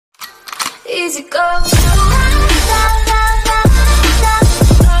easy go.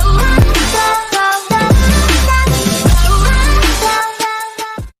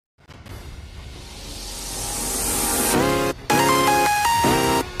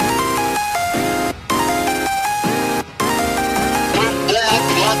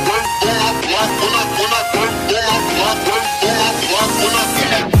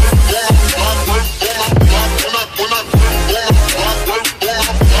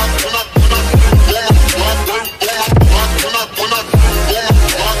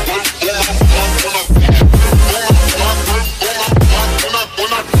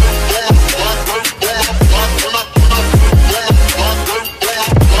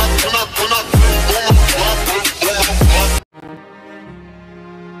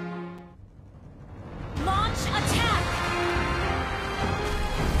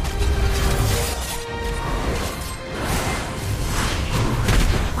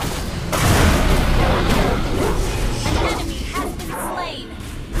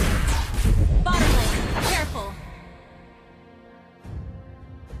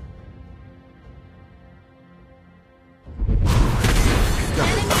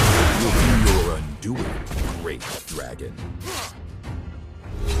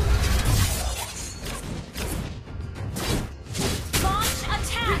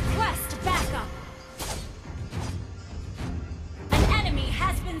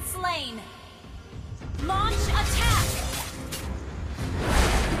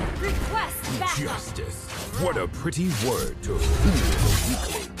 Justice. What a pretty word to fool the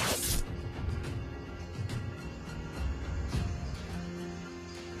weaklings.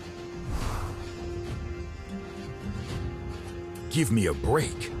 Give me a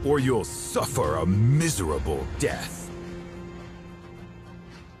break, or you'll suffer a miserable death.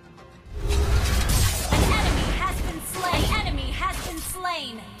 An enemy has been slain. An enemy has been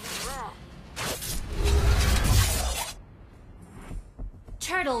slain.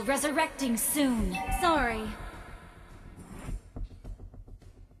 Turtle resurrecting soon. Sorry.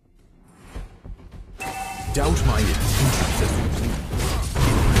 Doubt my intentions as you please.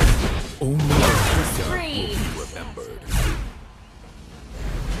 Only the victor will be remembered.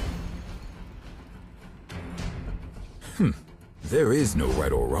 There is no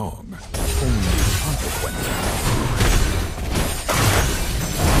right or wrong. Only consequences.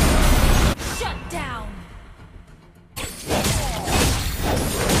 Shut down.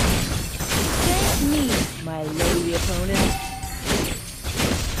 Me, my lady opponent.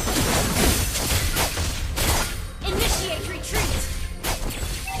 Initiate retreat.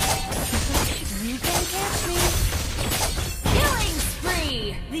 You can catch me. Killing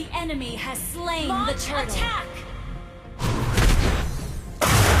spree. The enemy has slain the turtle. Attack.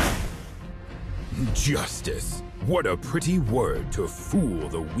 Justice. What a pretty word to fool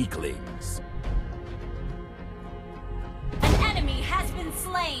the weaklings. An enemy has been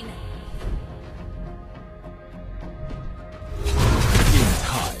slain.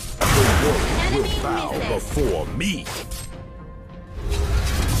 The world will bow before me.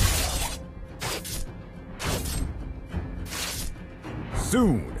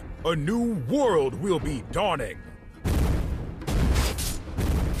 Soon, a new world will be dawning.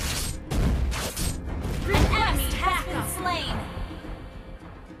 The enemy has been slain.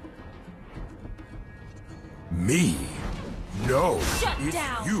 Me? No, Shut it's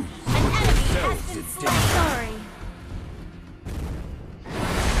down. you. An enemy has been slain. Sorry.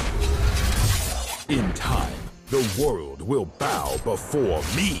 In time, the world will bow before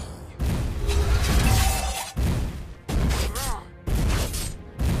me.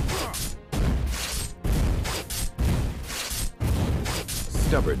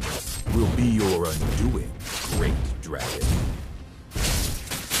 Stubbornness will be your undoing, great dragon.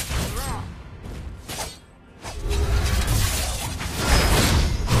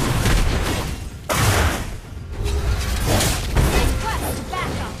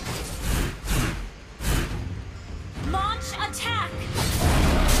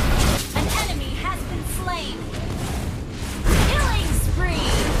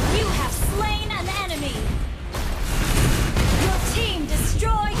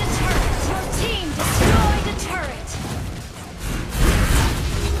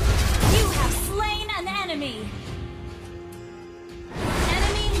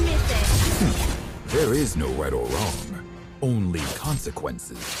 There is no right or wrong, only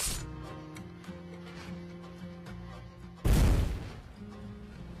consequences.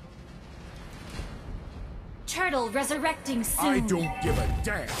 Turtle resurrecting soon. I don't give a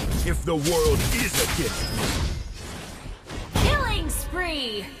damn if the world is against me. Killing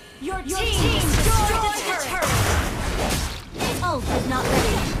spree! Your team destroyed the turret! Ult is not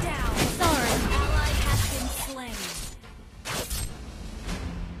ready. Down. Sorry.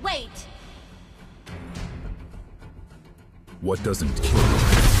 What doesn't kill me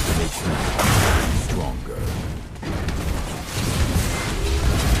makes me stronger.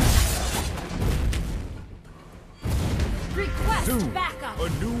 Request Soon, backup. a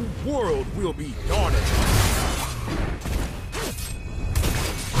new world will be dawning.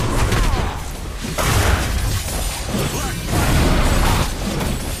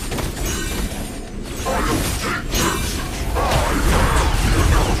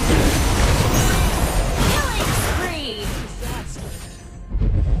 Killing spree.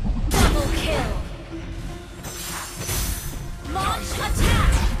 Double kill. Launch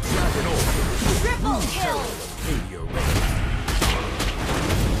attack. Triple kill.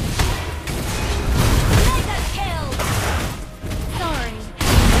 Mega kill. Sorry.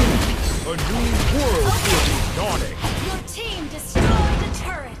 A new world will be dawning. Your team destroyed a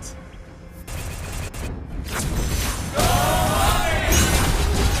turret.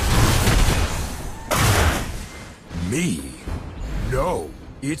 Me? No,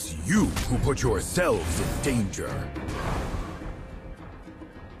 it's you who put yourselves in danger.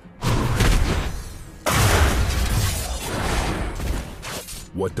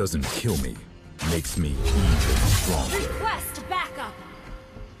 What doesn't kill me makes me even stronger. Request backup.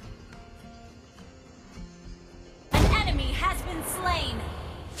 An enemy has been slain.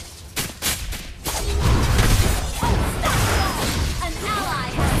 Unstoppable! An ally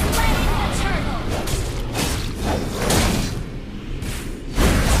has slain the turtle.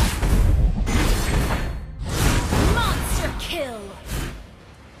 Monster kill.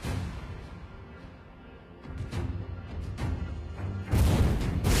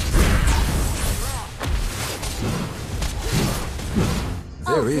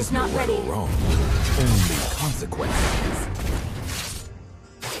 There is no not right ready. or wrong, only consequences.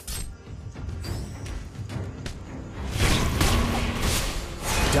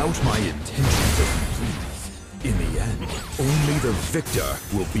 Doubt my intentions as you please. In the end, only the victor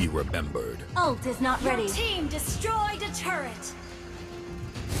will be remembered. Ult is not ready. Your team destroyed a turret.